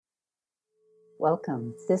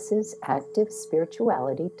Welcome. This is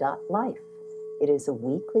ActiveSpirituality.life. It is a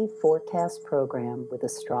weekly forecast program with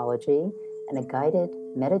astrology and a guided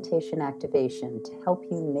meditation activation to help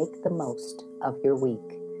you make the most of your week.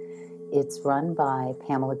 It's run by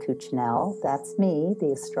Pamela Cuccinell, that's me,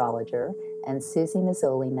 the astrologer, and Susie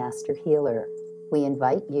Mazzoli, Master Healer. We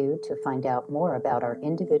invite you to find out more about our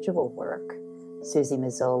individual work. Susie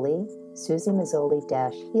Mazzoli,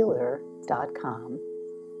 susiemazzoli-healer.com,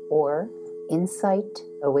 or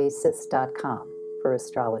insightoasis.com for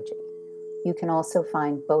astrology. You can also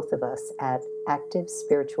find both of us at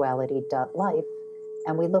activespirituality.life,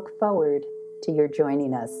 and we look forward to your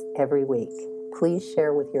joining us every week. Please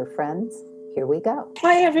share with your friends. Here we go.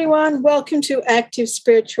 Hi, everyone. Welcome to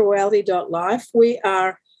activespirituality.life. We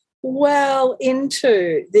are well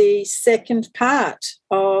into the second part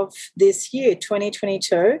of this year,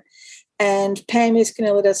 2022, and Pam is going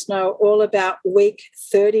to let us know all about week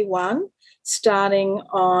 31, starting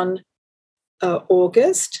on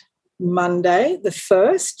August, Monday, the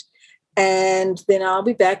 1st, and then I'll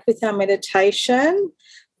be back with our meditation.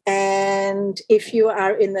 And if you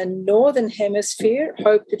are in the Northern Hemisphere,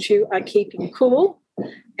 hope that you are keeping cool.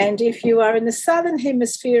 And if you are in the Southern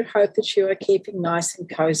Hemisphere, hope that you are keeping nice and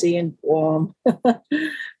cozy and warm.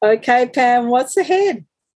 Okay, Pam, what's ahead?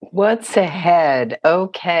 What's ahead?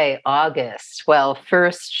 Okay, August. Well,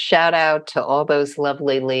 first, shout out to all those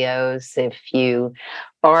lovely Leos. If you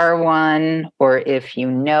are one or if you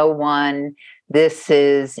know one, this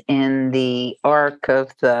is in the arc of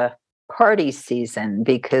the party season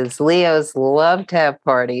because Leos love to have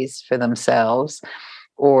parties for themselves,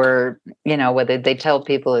 or, whether they tell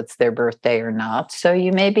people it's their birthday or not. So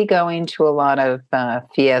you may be going to a lot of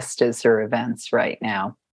fiestas or events right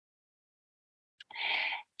now.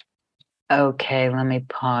 Okay, let me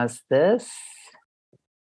pause this.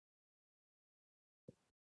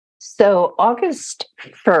 So August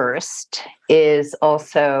 1st is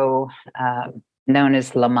also known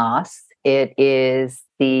as Lammas. It is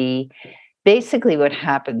basically what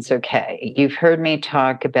happens. Okay, you've heard me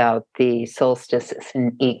talk about the solstices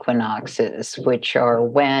and equinoxes, which are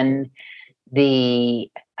when the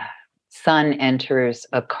sun enters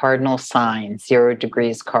a cardinal sign, 0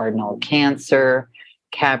 degrees cardinal, Cancer,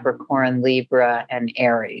 Capricorn, Libra, and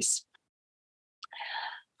Aries.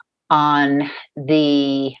 On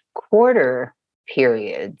the quarter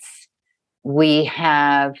periods, we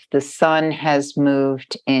have the sun has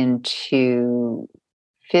moved into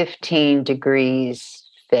 15 degrees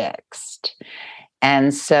fixed.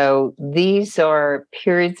 And so these are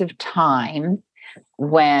periods of time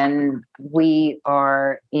when we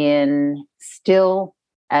are still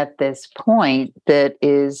at this point that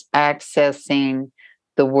is accessing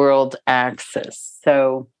the world axis.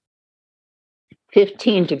 So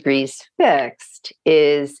 15 degrees fixed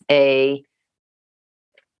is I'm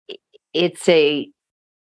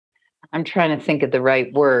trying to think of the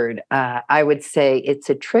right word. I would say it's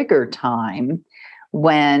a trigger time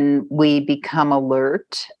when we become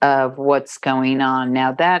alert of what's going on.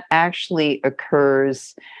 Now, that actually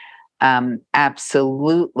occurs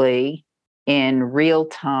absolutely in real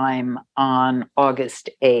time on August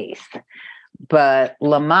 8th. But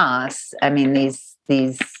Lammas,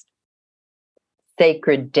 these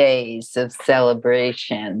sacred days of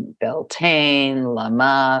celebration, Beltane,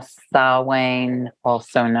 Lammas, Samhain,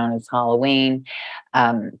 also known as Halloween.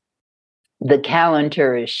 The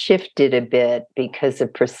calendar is shifted a bit because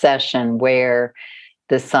of precession, where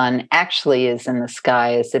the sun actually is in the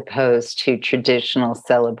sky as opposed to traditional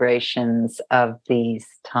celebrations of these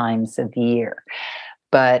times of year.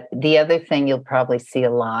 But the other thing you'll probably see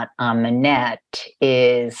a lot on the net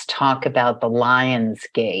is talk about the Lion's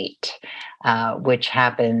Gate, which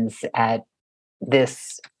happens at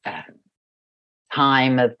this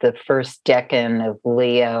time of the first decan of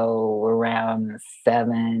Leo, around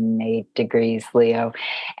 7-8 degrees Leo.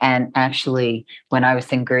 And actually, when I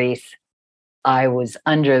was in Greece, I was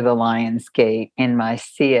under the Lion's Gate in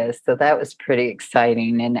Mysia. So that was pretty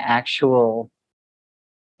exciting, an actual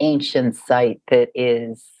ancient site that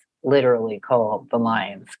is literally called the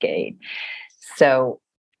Lion's Gate. So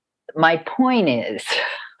my point is,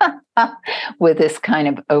 with this kind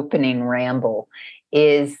of opening ramble,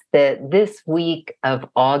 is that this week of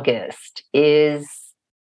August is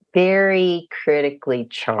very critically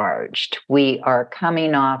charged. We are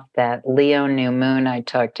coming off that Leo new moon I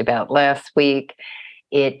talked about last week.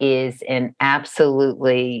 It is an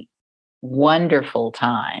absolutely wonderful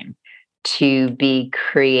time to be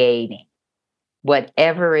creating,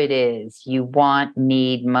 whatever it is you want,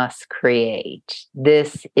 need, must create,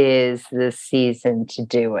 this is the season to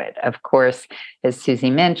do it. Of course, as Susie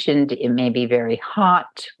mentioned, it may be very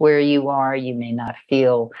hot where you are. You may not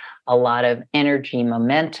feel a lot of energy,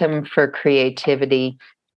 momentum for creativity.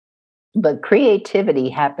 But creativity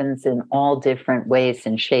happens in all different ways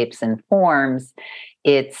and shapes and forms.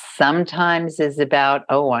 It sometimes is about,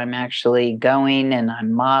 oh, I'm actually going and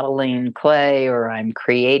I'm modeling clay, or I'm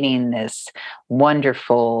creating this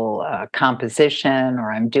wonderful composition,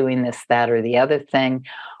 or I'm doing this, that, or the other thing.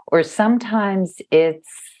 Or sometimes it's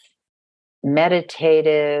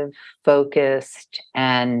meditative, focused,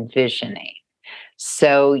 and visioning.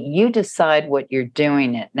 So you decide what you're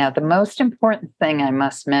doing it. Now, the most important thing I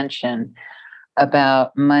must mention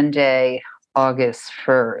about Monday, August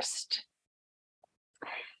 1st,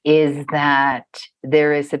 is that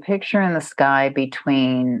there is a picture in the sky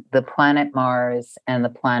between the planet Mars and the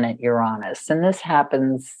planet Uranus. And this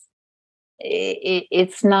happens,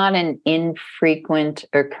 it's not an infrequent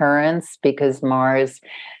occurrence because Mars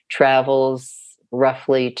travels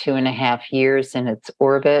roughly 2.5 years in its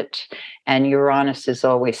orbit, and Uranus is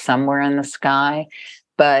always somewhere in the sky.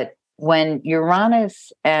 But when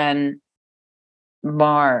Uranus and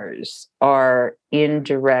Mars are in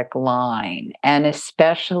direct line, and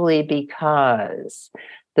especially because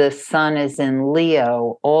the sun is in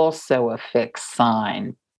Leo, also a fixed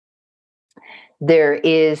sign, there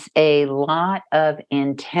is a lot of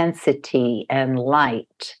intensity and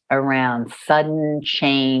light around sudden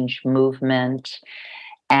change, movement.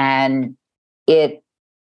 And the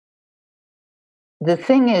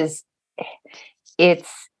thing is,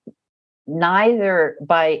 it's neither,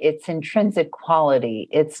 by its intrinsic quality,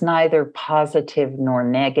 it's neither positive nor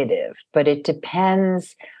negative, but it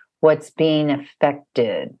depends what's being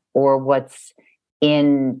affected or what's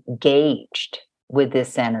engaged with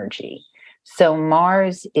this energy. So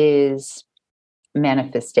Mars is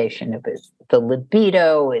manifestation of the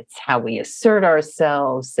libido. It's how we assert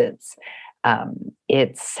ourselves. It's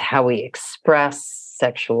how we express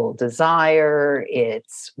sexual desire.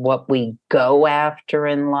 It's what we go after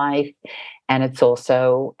in life. And it's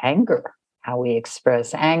also anger, how we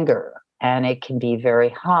express anger. And it can be very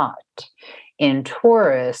hot. In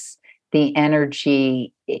Taurus, the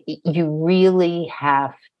energy, you really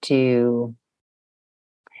have to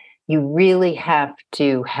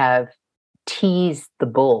have teased the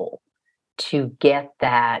bull to get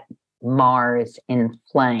that Mars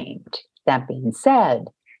inflamed. That being said,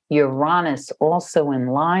 Uranus also in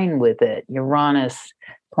line with it. Uranus,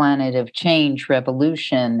 planet of change,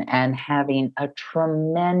 revolution, and having a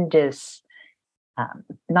tremendous,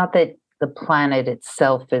 not that the planet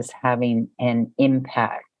itself is having an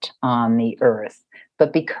impact on the Earth,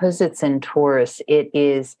 but because it's in Taurus, it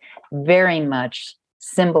is very much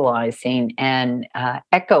symbolizing and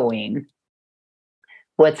echoing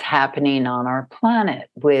what's happening on our planet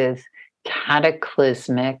with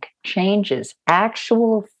cataclysmic changes,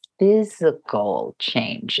 actual physical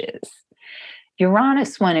changes.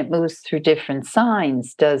 Uranus, when it moves through different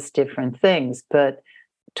signs, does different things, but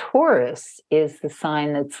Taurus is the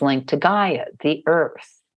sign that's linked to Gaia, the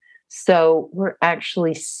Earth. So we're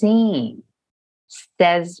actually seeing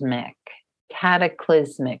seismic,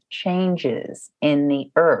 cataclysmic changes in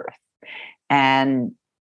the Earth. And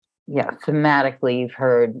yeah, thematically, you've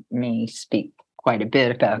heard me speak quite a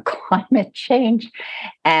bit about climate change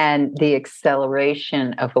and the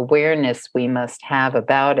acceleration of awareness we must have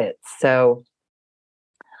about it. So,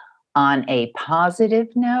 on a positive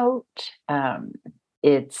note,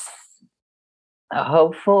 it's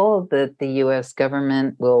hopeful that the US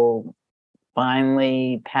government will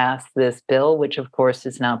finally pass this bill, which of course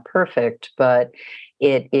is not perfect, but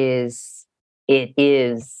it is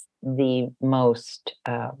the most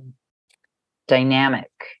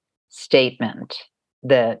dynamic statement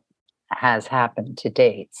that has happened to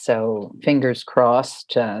date. So fingers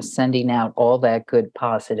crossed, sending out all that good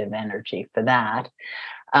positive energy for that.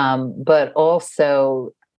 But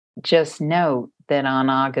also just note that on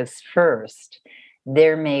August 1st,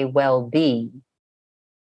 there may well be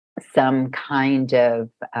some kind of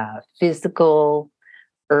physical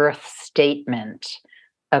earth statement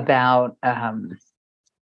about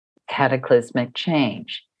cataclysmic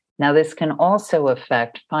change. Now, this can also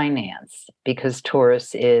affect finance because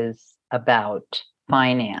Taurus is about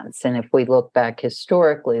finance. And if we look back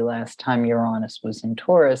historically, last time Uranus was in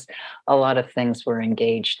Taurus, a lot of things were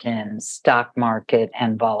engaged in stock market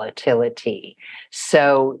and volatility.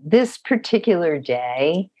 So this particular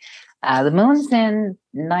day, The moon's in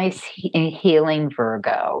nice healing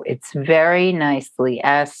Virgo. It's very nicely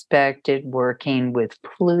aspected, working with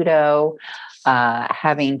Pluto,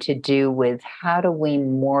 having to do with how do we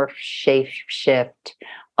morph, shape shift,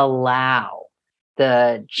 allow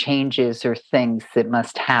the changes or things that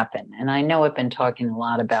must happen. And I know I've been talking a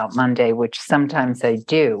lot about Monday, which sometimes I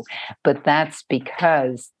do, but that's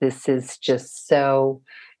because this is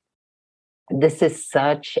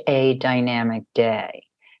such a dynamic day.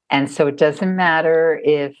 And so it doesn't matter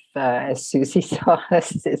if, as Susie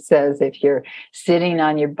it says, if you're sitting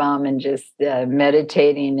on your bum and just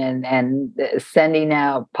meditating and sending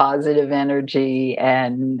out positive energy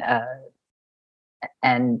and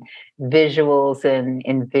visuals and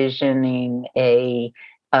envisioning a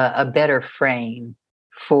better frame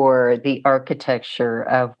for the architecture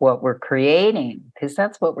of what we're creating, because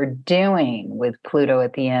that's what we're doing with Pluto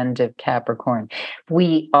at the end of Capricorn.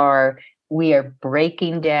 We are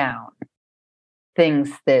breaking down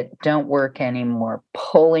things that don't work anymore,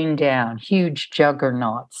 pulling down huge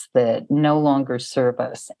juggernauts that no longer serve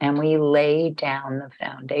us, and we lay down the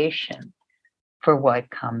foundation for what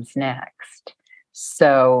comes next.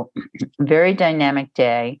 So, very dynamic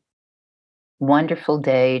day. Wonderful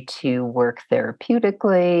day to work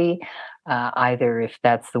therapeutically, either if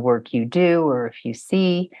that's the work you do or if you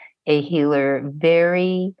see a healer.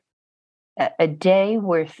 A day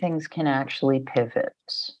where things can actually pivot.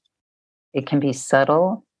 It can be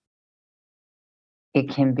subtle. It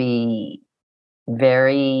can be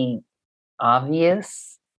very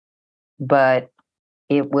obvious, but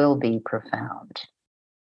it will be profound.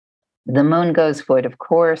 The moon goes void, of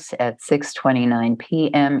course, at 6:29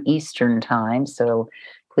 p.m. Eastern time, so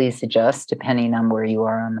please adjust depending on where you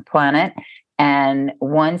are on the planet. And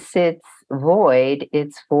once it's void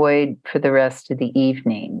for the rest of the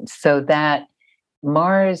evening. So that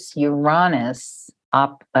Mars-Uranus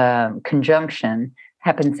conjunction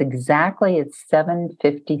happens exactly at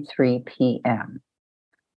 7:53 p.m.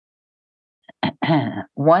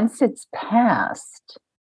 Once it's passed,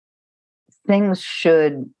 things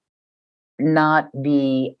should not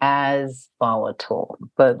be as volatile,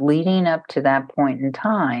 but leading up to that point in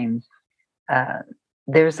time,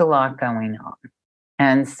 there's a lot going on.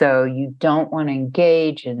 And so you don't want to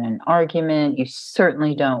engage in an argument. You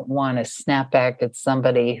certainly don't want to snap back at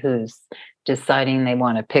somebody who's deciding they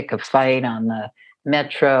want to pick a fight on the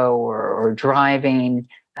metro or driving.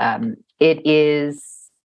 It is,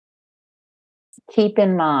 keep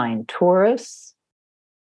in mind, Taurus,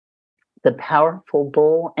 the powerful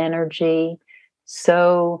bull energy,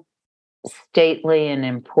 so stately and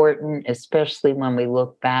important, especially when we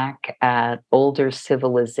look back at older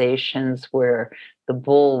civilizations where the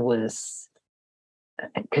bull was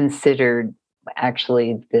considered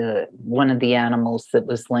actually one of the animals that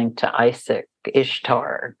was linked to Isis,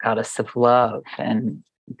 Ishtar, goddess of love and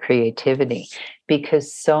creativity,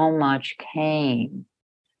 because so much came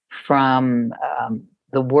from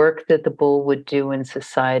the work that the bull would do in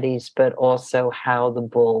societies, but also how the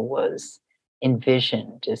bull was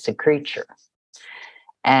envisioned as a creature.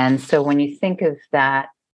 And so when you think of that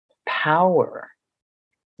power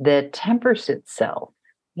that tempers itself,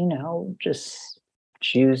 just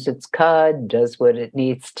chews its cud, does what it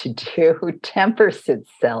needs to do, tempers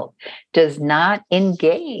itself, does not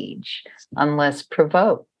engage unless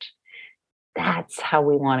provoked. That's how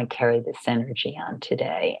we want to carry this energy on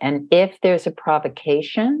today. And if there's a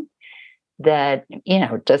provocation that,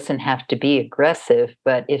 doesn't have to be aggressive,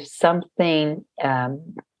 but if something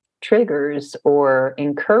triggers or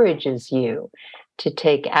encourages you to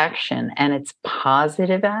take action and it's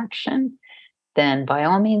positive action, then by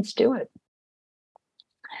all means do it.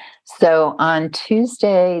 So on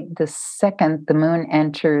Tuesday, the 2nd, the moon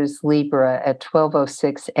enters Libra at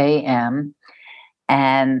 12:06 a.m.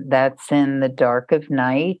 And that's in the dark of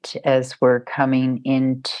night as we're coming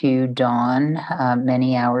into dawn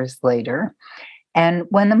many hours later. And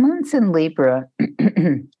when the moon's in Libra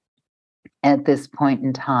at this point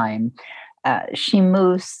in time, she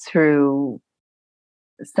moves through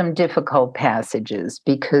some difficult passages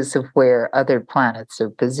because of where other planets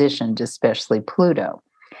are positioned, especially Pluto.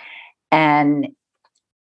 And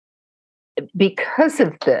because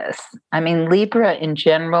of this, Libra in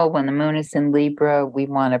general, when the moon is in Libra, we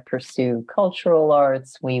want to pursue cultural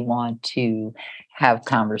arts. We want to have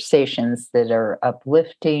conversations that are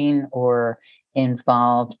uplifting or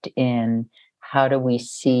involved in how do we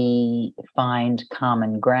find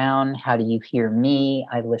common ground? How do you hear me?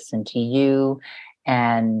 I listen to you.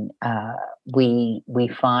 And we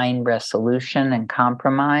find resolution and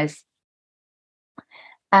compromise.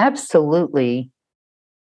 Absolutely.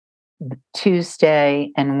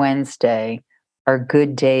 Tuesday and Wednesday are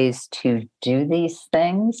good days to do these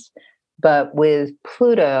things. But with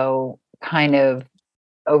Pluto kind of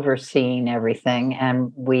overseeing everything,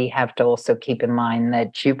 and we have to also keep in mind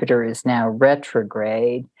that Jupiter is now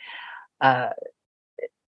retrograde, uh,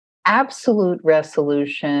 absolute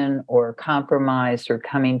resolution or compromise or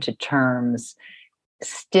coming to terms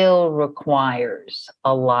still requires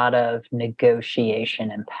a lot of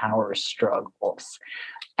negotiation and power struggles.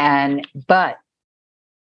 But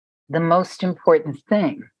the most important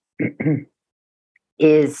thing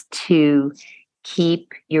is to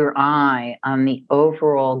keep your eye on the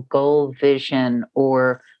overall goal, vision,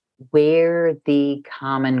 or where the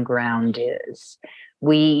common ground is.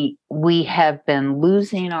 We have been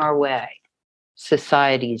losing our way,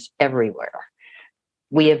 societies everywhere.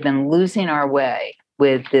 We have been losing our way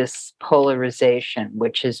with this polarization,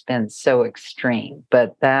 which has been so extreme.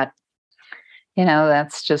 But that's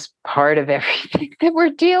just part of everything that we're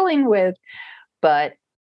dealing with. But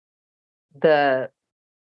the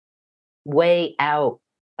way out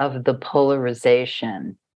of the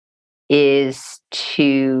polarization is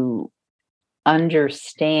to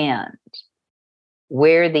understand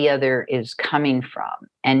where the other is coming from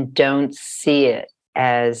and don't see it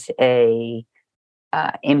as a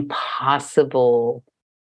impossible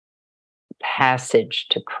passage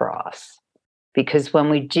to cross. Because when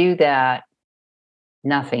we do that,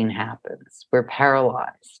 nothing happens. We're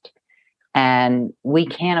paralyzed. And we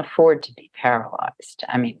can't afford to be paralyzed.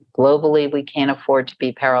 I mean, globally, we can't afford to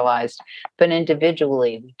be paralyzed, but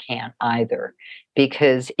individually, we can't either,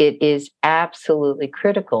 because it is absolutely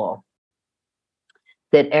critical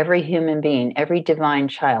that every human being, every divine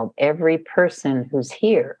child, every person who's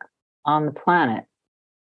here on the planet,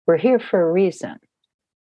 we're here for a reason.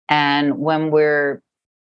 And when we're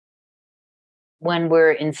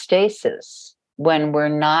in stasis, when we're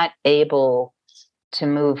not able to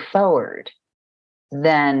move forward,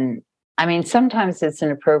 then, I mean, sometimes it's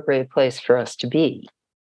an appropriate place for us to be.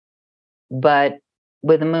 But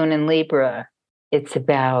with the moon in Libra, it's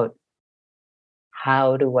about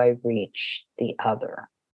how do I reach the other?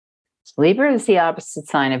 Libra is the opposite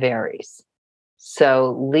sign of Aries.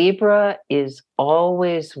 So Libra is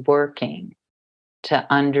always working to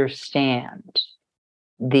understand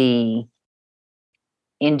the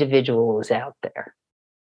individual who's out there.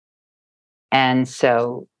 And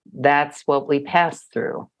so that's what we pass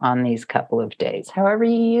through on these couple of days, however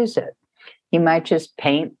you use it. You might just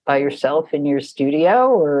paint by yourself in your studio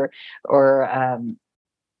or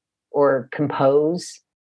compose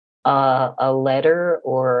a letter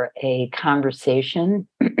or a conversation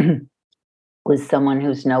with someone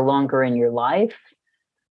who's no longer in your life,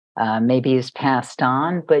 maybe has passed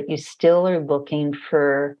on, but you still are looking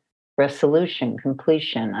for resolution,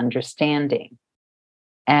 completion, understanding.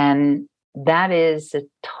 And that is a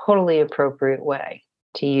totally appropriate way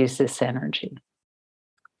to use this energy.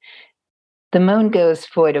 The moon goes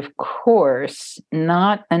void, of course,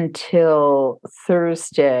 not until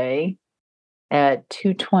Thursday at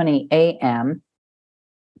 2:20 a.m.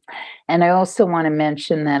 And I also want to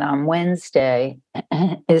mention that on Wednesday,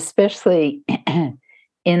 especially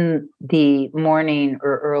in the morning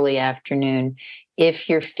or early afternoon, if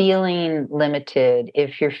you're feeling limited,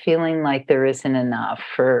 if you're feeling like there isn't enough,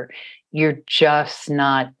 or you're just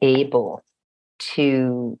not able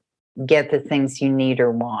to get the things you need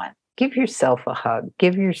or want, give yourself a hug.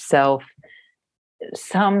 Give yourself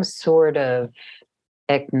some sort of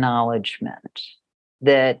acknowledgement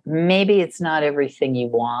that maybe it's not everything you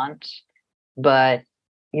want, but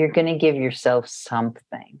you're going to give yourself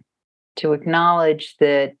something to acknowledge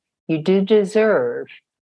that you do deserve,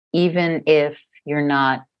 even if you're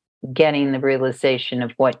not getting the realization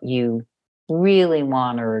of what you really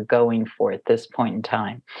want or are going for at this point in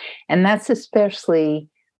time. And that's especially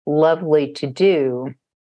lovely to do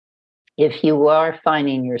if you are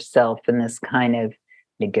finding yourself in this kind of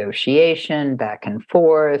negotiation, back and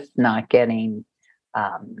forth, not getting,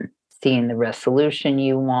 seeing the resolution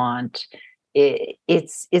you want.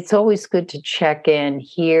 It's always good to check in,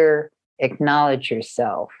 hear, acknowledge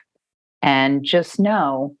yourself, and just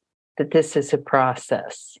know that this is a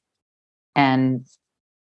process. And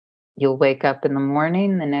you'll wake up in the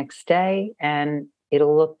morning the next day and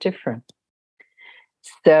it'll look different.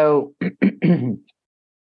 So,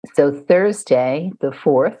 so Thursday, the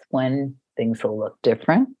 4th, when things will look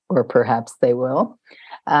different, or perhaps they will,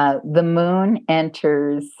 the moon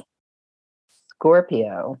enters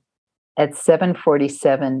Scorpio at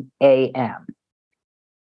 7:47 a.m.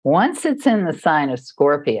 Once it's in the sign of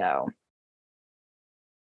Scorpio,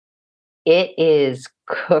 it is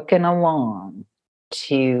cooking along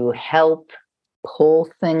to help pull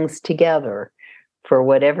things together for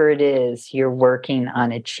whatever it is you're working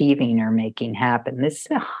on achieving or making happen. This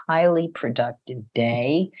is a highly productive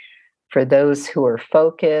day for those who are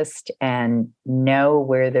focused and know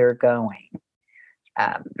where they're going.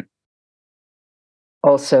 Um,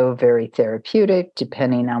 Also very therapeutic,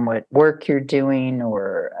 depending on what work you're doing,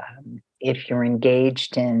 or if you're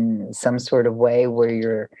engaged in some sort of way where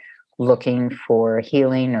you're looking for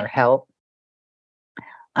healing or help.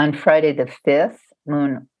 On Friday the 5th,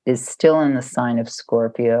 Moon is still in the sign of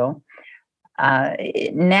Scorpio. Uh,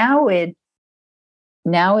 now it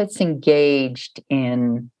now it's engaged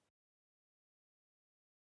in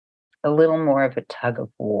a little more of a tug of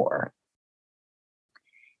war.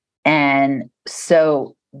 And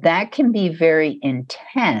so that can be very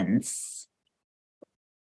intense,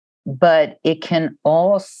 but it can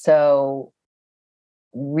also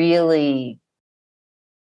really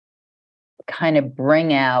kind of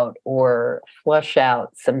bring out or flush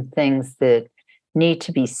out some things that need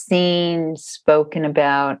to be seen, spoken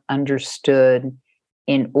about, understood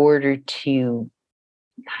in order to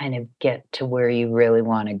kind of get to where you really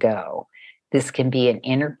want to go. This can be an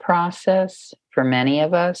inner process for many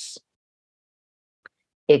of us.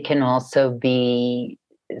 It can also be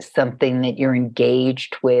something that you're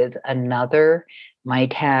engaged with another,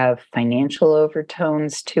 might have financial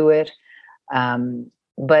overtones to it.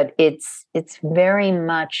 But it's very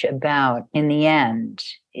much about, in the end,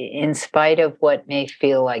 in spite of what may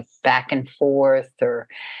feel like back and forth, or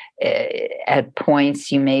at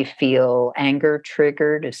points you may feel anger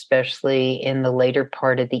triggered, especially in the later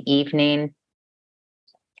part of the evening.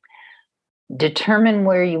 Determine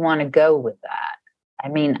where you want to go with that. I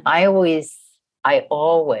mean, I always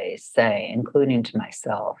say, including to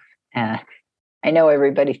myself, and I know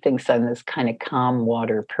everybody thinks I'm this kind of calm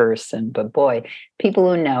water person, but boy, people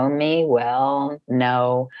who know me well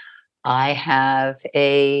know I have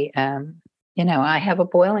I have a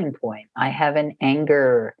boiling point. I have an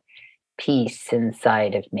anger piece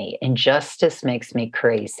inside of me. Injustice makes me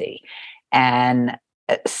crazy. And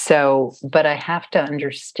but I have to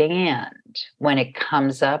understand when it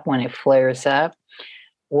comes up, when it flares up,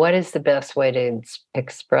 what is the best way to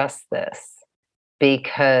express this?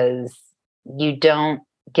 Because you don't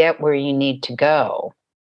get where you need to go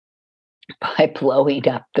by blowing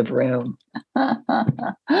up the room.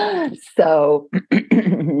 so,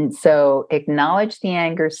 so acknowledge the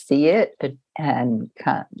anger, see it, and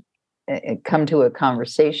come to a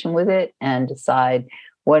conversation with it, and decide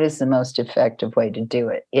what is the most effective way to do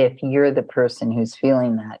it. If you're the person who's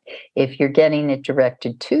feeling that, if you're getting it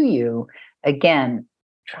directed to you, again,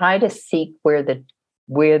 try to seek where the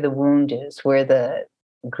wound is, where the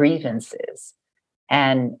grievance is,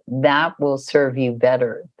 and that will serve you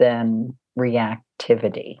better than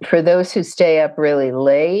reactivity. For those who stay up really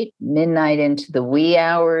late, midnight into the wee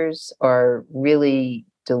hours are really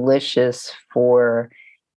delicious for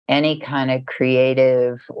any kind of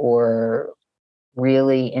creative or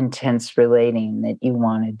really intense relating that you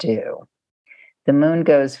want to do. The moon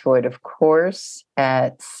goes void, of course,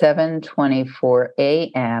 at 7:24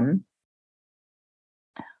 a.m.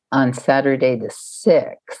 on Saturday the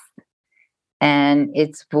 6th. And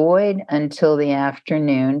it's void until the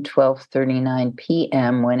afternoon, 12:39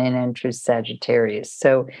 p.m., when it enters Sagittarius.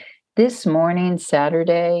 So this morning,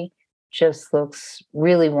 Saturday, just looks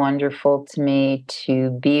really wonderful to me to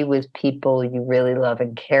be with people you really love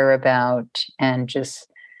and care about, and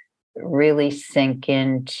just really sink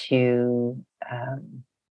into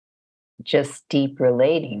just deep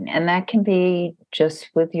relating. And that can be just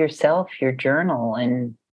with yourself, your journal,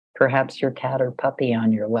 and perhaps your cat or puppy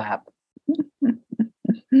on your lap.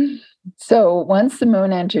 So once the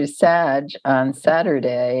moon enters Sag on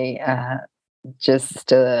Saturday,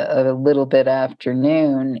 just a little bit after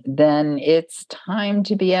noon, then it's time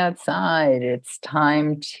to be outside. It's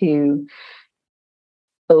time to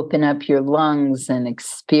open up your lungs and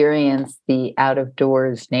experience the out of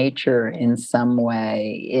doors nature in some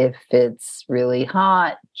way. If it's really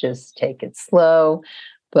hot, just take it slow.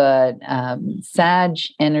 But Sag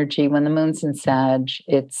energy, when the moon's in Sag,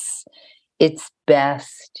 its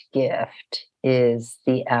best gift is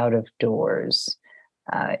the out of doors.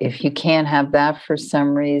 If you can't have that for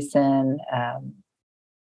some reason,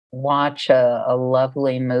 watch a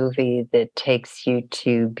lovely movie that takes you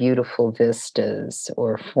to beautiful vistas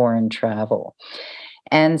or foreign travel.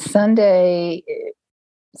 And Sunday,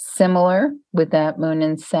 similar with that moon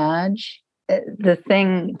in Sag. The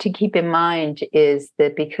thing to keep in mind is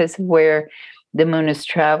that because of where the moon is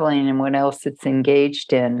traveling and what else it's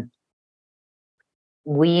engaged in,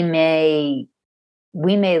 we may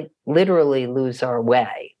literally lose our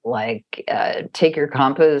way. take your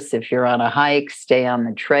compass. If you're on a hike, stay on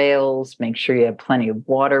the trails, make sure you have plenty of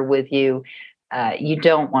water with you. You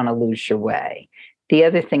don't want to lose your way. The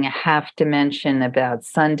other thing I have to mention about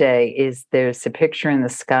Sunday is there's a picture in the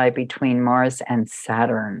sky between Mars and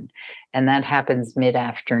Saturn, and that happens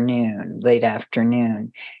mid-afternoon, late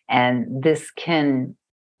afternoon. And this can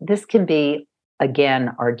be,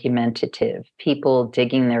 again, argumentative, people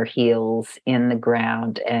digging their heels in the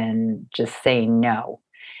ground and just saying no.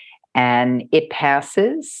 And it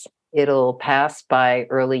passes. It'll pass by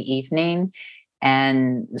early evening.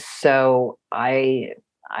 And so I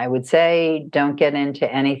would say don't get into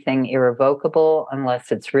anything irrevocable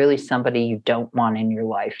unless it's really somebody you don't want in your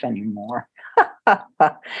life anymore,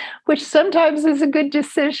 which sometimes is a good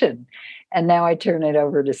decision. And now I turn it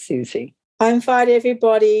over to Susie. I invite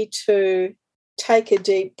everybody to take a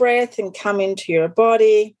deep breath and come into your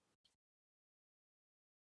body.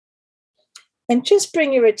 And just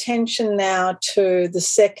bring your attention now to the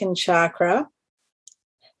second chakra.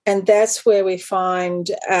 And that's where we find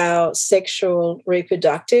our sexual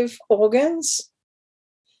reproductive organs.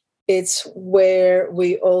 It's where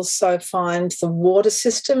we also find the water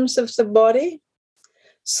systems of the body.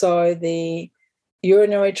 So the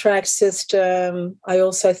urinary tract system, I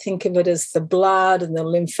also think of it as the blood and the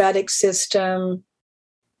lymphatic system.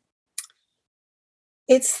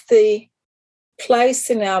 It's the place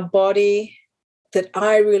in our body that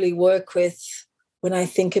I really work with when I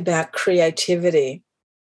think about creativity.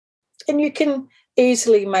 And you can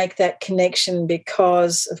easily make that connection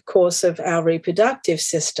because, of course, of our reproductive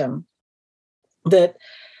system, that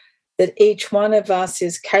each one of us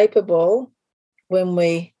is capable, when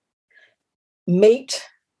we meet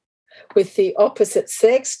with the opposite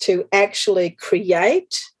sex, to actually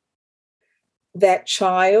create that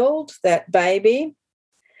child, that baby.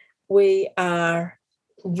 We are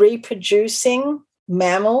reproducing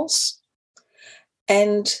mammals,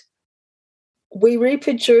 and we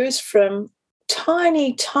reproduce from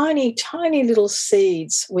tiny, tiny, tiny little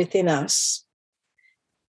seeds within us.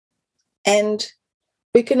 And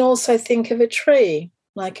we can also think of a tree,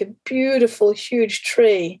 like a beautiful, huge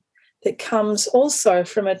tree that comes also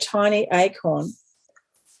from a tiny acorn,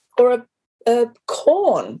 or a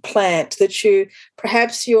corn plant that you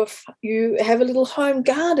have a little home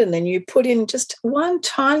garden and you put in just one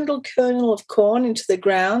tiny little kernel of corn into the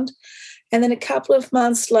ground, and then a couple of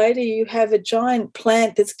months later you have a giant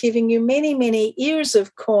plant that's giving you many, many ears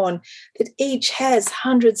of corn that each has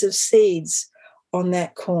hundreds of seeds on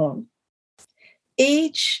that corn.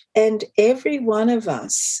 Each and every one of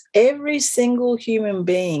us, every single human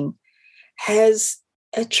being, has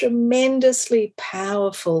a tremendously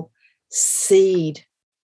powerful seed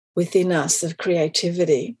within us of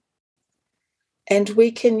creativity. And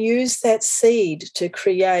we can use that seed to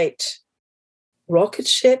create rocket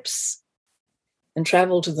ships and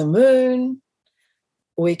travel to the moon.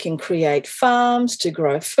 We can create farms to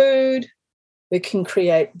grow food. We can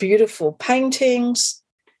create beautiful paintings.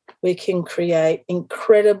 We can create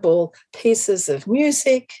incredible pieces of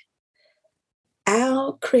music.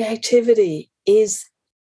 Our creativity is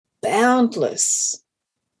boundless.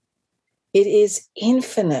 It is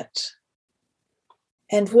infinite.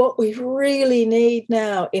 And what we really need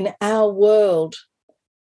now in our world,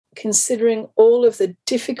 considering all of the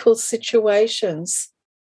difficult situations,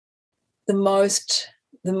 the most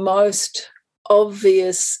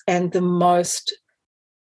obvious and the most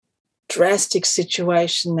drastic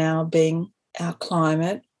situation now being our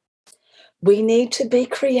climate, we need to be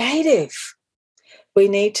creative. We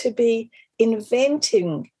need to be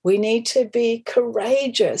inventing. We need to be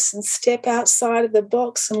courageous and step outside of the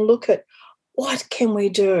box and look at what can we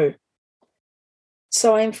do.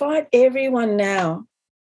 So I invite everyone now,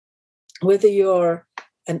 whether you're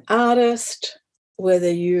an artist,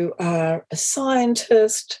 whether you are a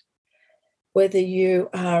scientist, whether you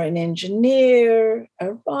are an engineer,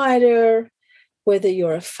 a writer, whether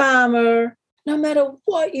you're a farmer, no matter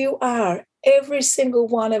what you are, every single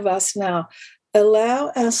one of us now,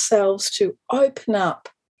 allow ourselves to open up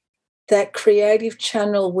that creative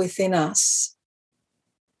channel within us.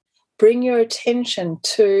 Bring your attention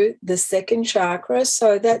to the second chakra.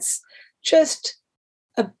 So that's just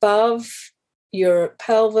above your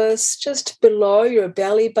pelvis, just below your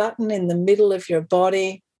belly button in the middle of your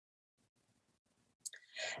body.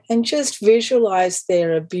 And just visualize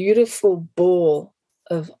there a beautiful ball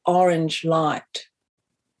of orange light.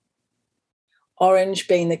 Orange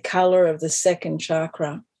being the color of the second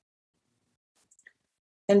chakra.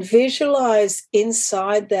 And visualize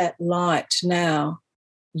inside that light now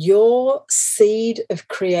your seed of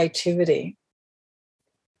creativity,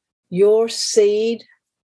 your seed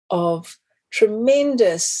of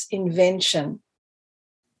tremendous invention.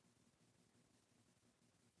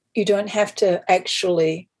 You don't have to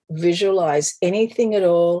actually visualize anything at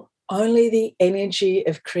all, only the energy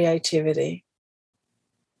of creativity.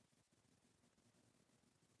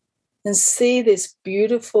 And see this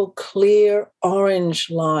beautiful, clear orange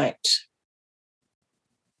light.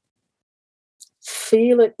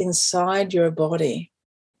 Feel it inside your body.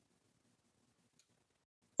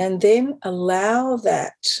 And then allow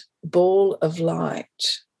that ball of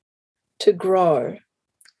light to grow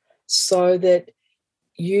so that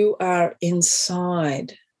you are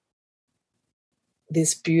inside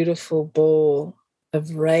this beautiful ball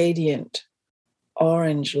of radiant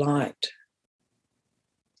orange light.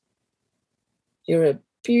 You're a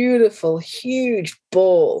beautiful, huge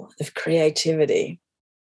ball of creativity.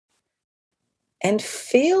 And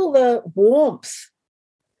feel the warmth,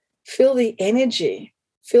 feel the energy,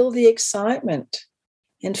 feel the excitement,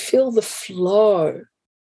 and feel the flow.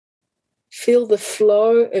 Feel the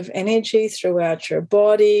flow of energy throughout your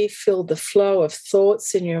body. Feel the flow of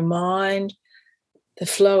thoughts in your mind, the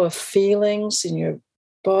flow of feelings in your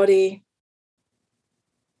body.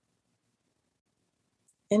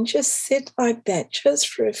 And just sit like that, just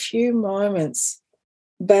for a few moments,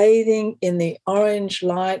 bathing in the orange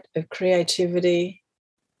light of creativity.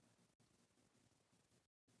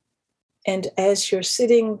 And as you're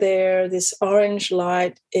sitting there, this orange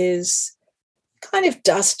light is kind of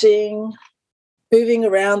dusting, moving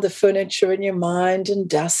around the furniture in your mind and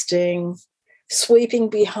dusting, sweeping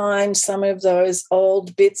behind some of those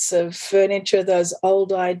old bits of furniture, those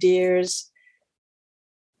old ideas.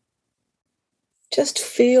 Just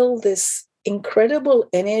feel this incredible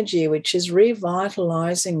energy which is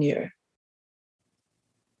revitalizing you.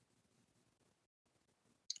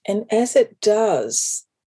 And as it does,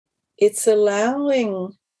 it's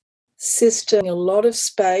allowing system a lot of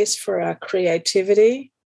space for our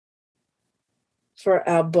creativity, for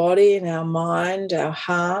our body and our mind, our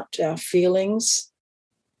heart, our feelings,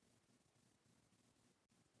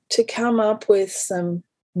 to come up with some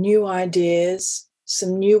new ideas,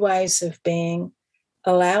 some new ways of being,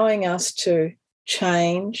 allowing us to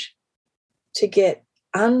change, to get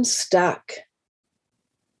unstuck,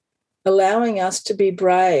 allowing us to be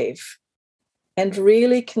brave and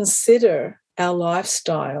really consider our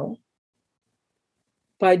lifestyle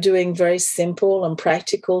by doing very simple and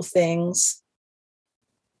practical things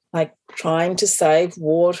like trying to save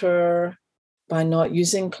water, by not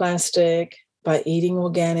using plastic, by eating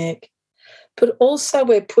organic. But also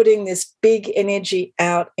we're putting this big energy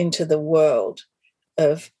out into the world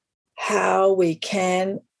of how we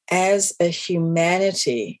can, as a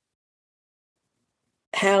humanity,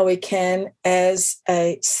 how we can, as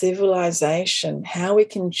a civilization, how we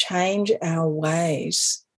can change our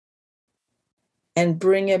ways and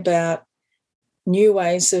bring about new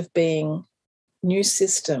ways of being, new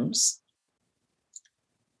systems,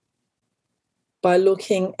 by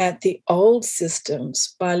looking at the old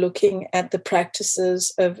systems, by looking at the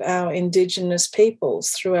practices of our Indigenous peoples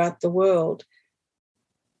throughout the world,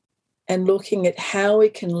 and looking at how we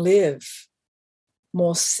can live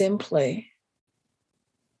more simply,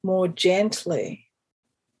 more gently,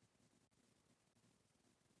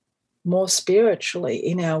 more spiritually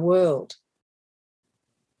in our world.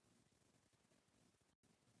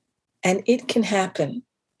 And it can happen.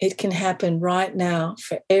 It can happen right now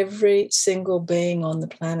for every single being on the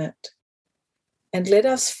planet. And let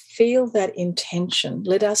us feel that intention.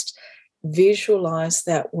 Let us visualize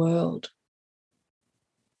that world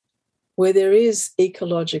where there is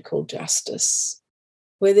ecological justice,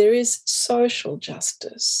 where there is social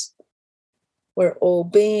justice, where all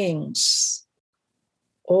beings,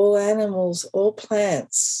 all animals, all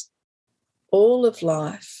plants, all of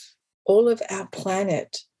life, all of our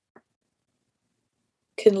planet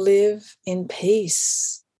can live in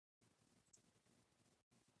peace.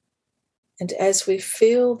 And as we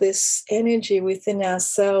feel this energy within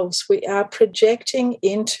ourselves, we are projecting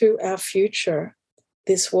into our future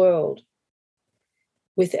this world.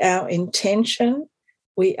 With our intention,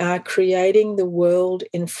 we are creating the world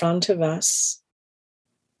in front of us.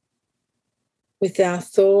 With our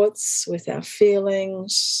thoughts, with our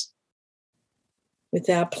feelings, with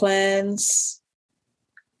our plans,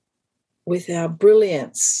 with our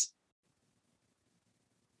brilliance,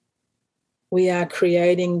 we are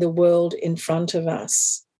creating the world in front of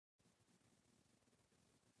us.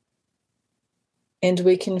 And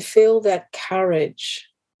we can feel that courage,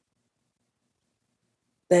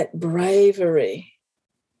 that bravery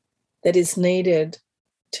that is needed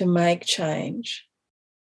to make change,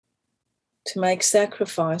 to make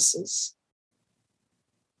sacrifices.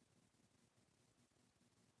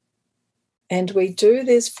 And we do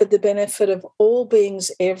this for the benefit of all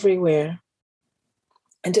beings everywhere.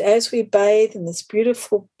 And as we bathe in this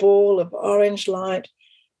beautiful ball of orange light,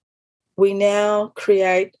 we now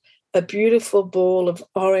create a beautiful ball of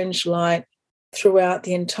orange light throughout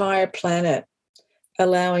the entire planet,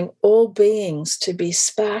 allowing all beings to be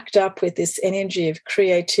sparked up with this energy of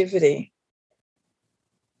creativity.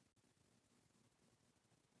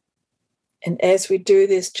 And as we do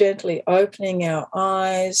this, gently opening our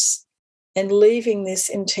eyes and leaving this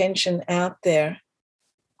intention out there,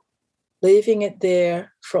 leaving it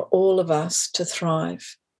there for all of us to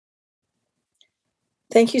thrive.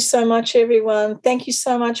 Thank you so much, everyone. Thank you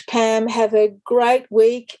so much, Pam. Have a great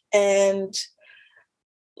week and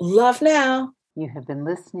love now. You have been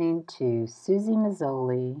listening to Susie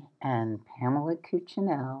Mazzoli and Pamela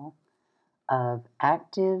Cuccinell of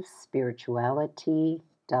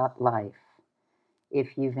ActiveSpirituality.life.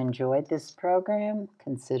 If you've enjoyed this program,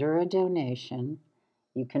 consider a donation.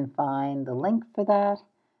 You can find the link for that,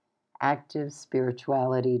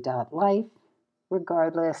 ActiveSpirituality.life.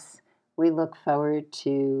 Regardless, we look forward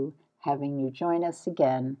to having you join us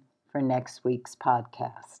again for next week's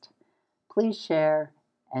podcast. Please share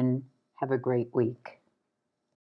and have a great week.